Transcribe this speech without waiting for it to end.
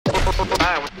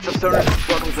Hi, what's up, stoners?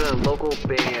 Welcome to the local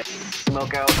band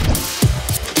Smokeout.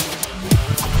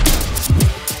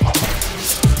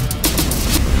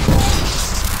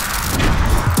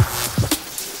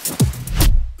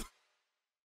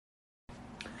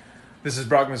 This is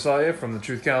Brock Messiah from the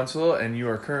Truth Council, and you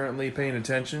are currently paying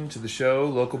attention to the show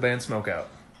Local Band Smokeout.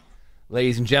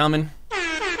 Ladies and gentlemen,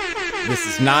 this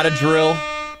is not a drill.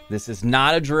 This is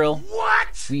not a drill. What?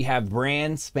 We have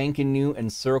brand spanking new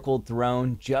Encircled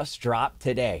Throne just dropped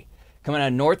today. Coming out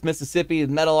of North Mississippi,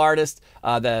 metal artist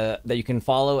that you can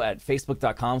follow at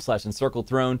facebook.com/Encircled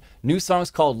Throne. New song's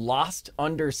called Lost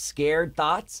Under Scared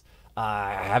Thoughts.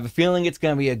 I have a feeling it's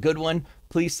going to be a good one.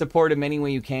 Please support him any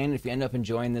way you can. If you end up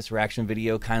enjoying this reaction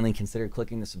video, kindly consider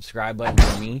clicking the subscribe button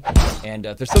for me. And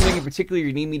if there's something in particular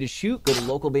you need me to shoot, go to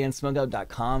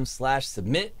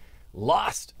localbandsmokeout.com/submit.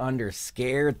 Lost Under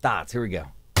Scared Thoughts. Here we go.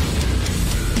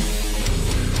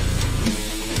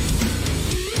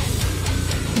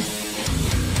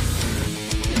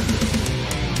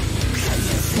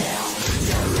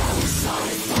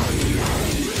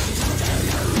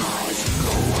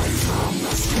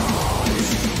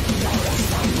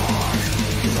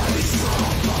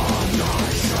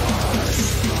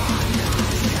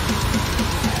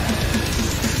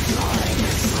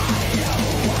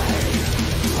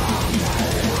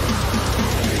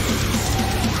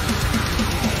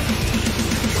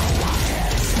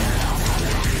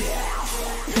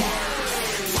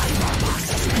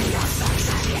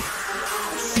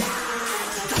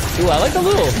 Ooh, I like the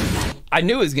little... I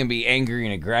knew it was going to be angry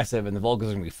and aggressive and the vocals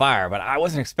were going to be fire, but I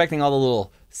wasn't expecting all the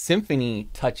little symphony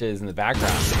touches in the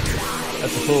background.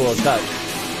 That's a cool little touch.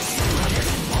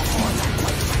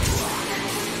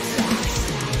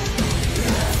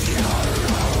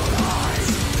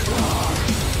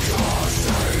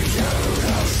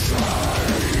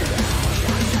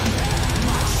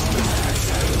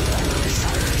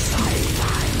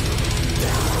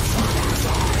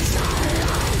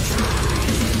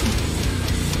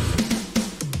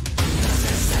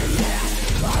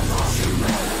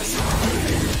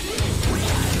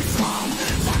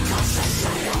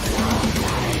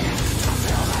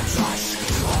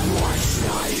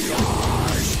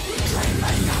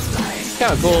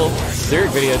 Kind of cool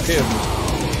lyric video too.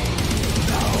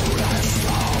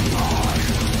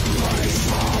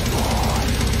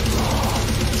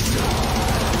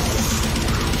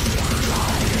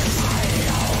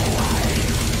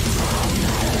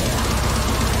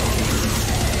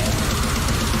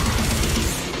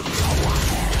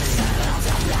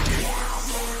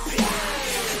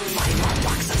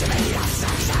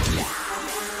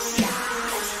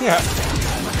 Yeah.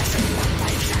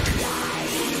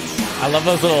 I love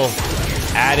those little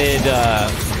added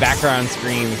background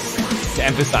screens to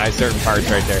emphasize certain parts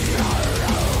right there.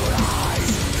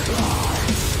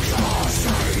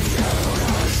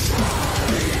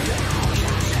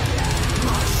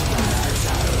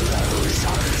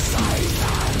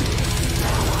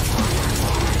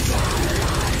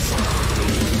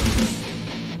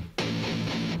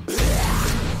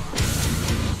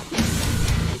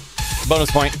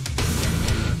 Bonus point.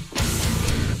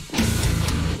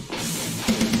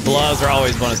 Blahs are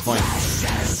always bonus points.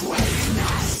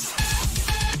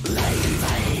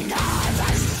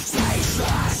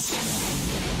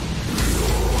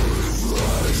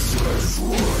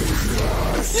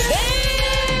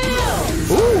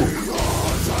 Ooh.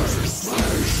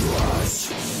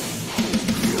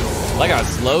 Like I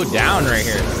slowed down right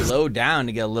here. Slow down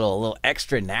to get a little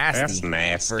extra nasty. That's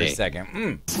nasty. For a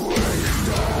second.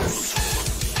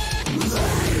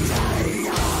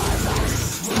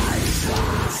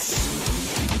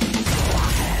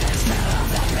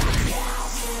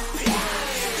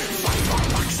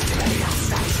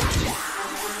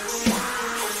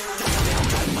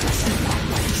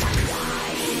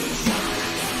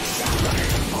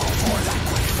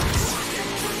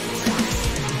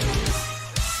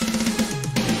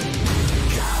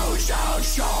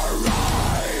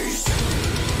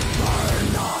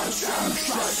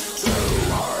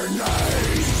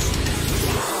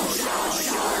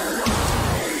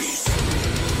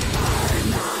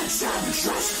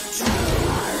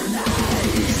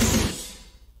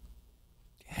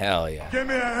 Hell yeah. Give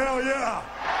me a hell yeah.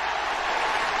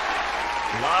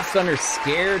 Lost Under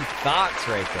Scared Thoughts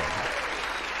right there.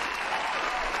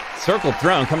 Encircled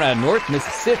Throne coming out of North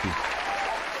Mississippi.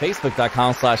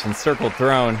 Facebook.com/Encircled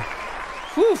Throne.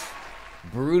 Whew.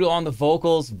 Brutal on the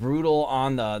vocals, brutal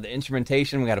on the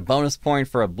instrumentation. We got a bonus point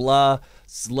for a blah.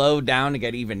 Slowed down to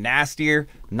get even nastier.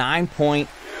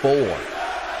 9.4.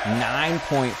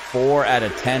 9.4 out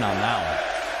of 10 on that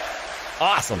one.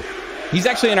 Awesome. He's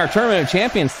actually in our Tournament of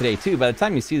Champions today, too. By the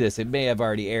time you see this, it may have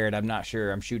already aired. I'm not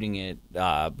sure. I'm shooting it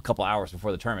a couple hours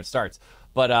before the tournament starts.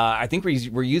 But I think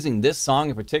we're using this song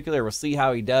in particular. We'll see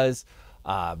how he does.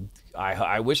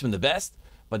 I wish him the best.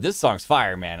 But this song's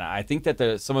fire, man. I think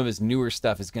that some of his newer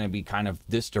stuff is going to be kind of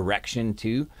this direction,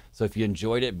 too. So if you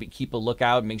enjoyed it, keep a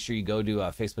lookout. Make sure you go to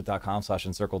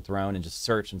facebook.com/EncircledThrone and just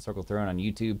search Encircled Throne on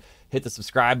YouTube. Hit the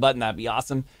subscribe button. That'd be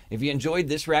awesome. If you enjoyed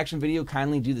this reaction video,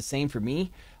 kindly do the same for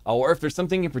me. Or if there's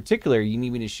something in particular you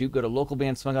need me to shoot, go to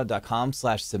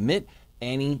localbandsmokeout.com/submit.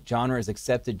 Any genre is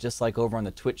accepted, just like over on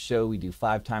the Twitch show. We do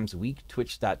 5 times a week,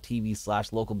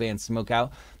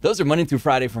 twitch.tv/localbandsmokeout. Those are Monday through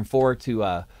Friday from 4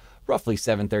 to roughly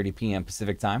 7:30 p.m.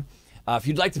 Pacific time. If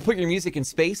you'd like to put your music in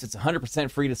space, it's 100%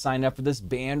 free to sign up for this,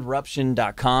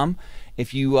 bandruption.com.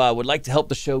 If you would like to help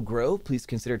the show grow, please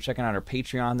consider checking out our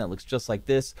Patreon that looks just like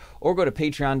this, or go to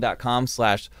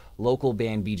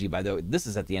patreon.com/localbandbg. By the way, this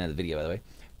is at the end of the video, by the way.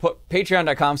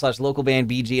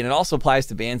 Patreon.com/localbandbg, and it also applies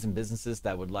to bands and businesses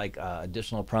that would like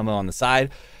additional promo on the side.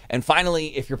 And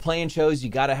finally, if you're playing shows, you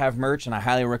got to have merch, and I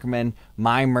highly recommend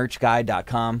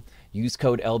mymerchguy.com. Use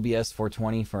code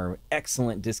LBS420 for an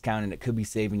excellent discount, and it could be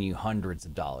saving you hundreds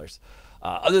of dollars.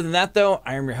 Other than that, though,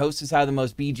 I am your host, who's had the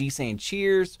most BG, saying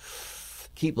cheers,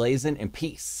 keep blazing, and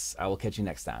peace. I will catch you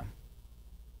next time.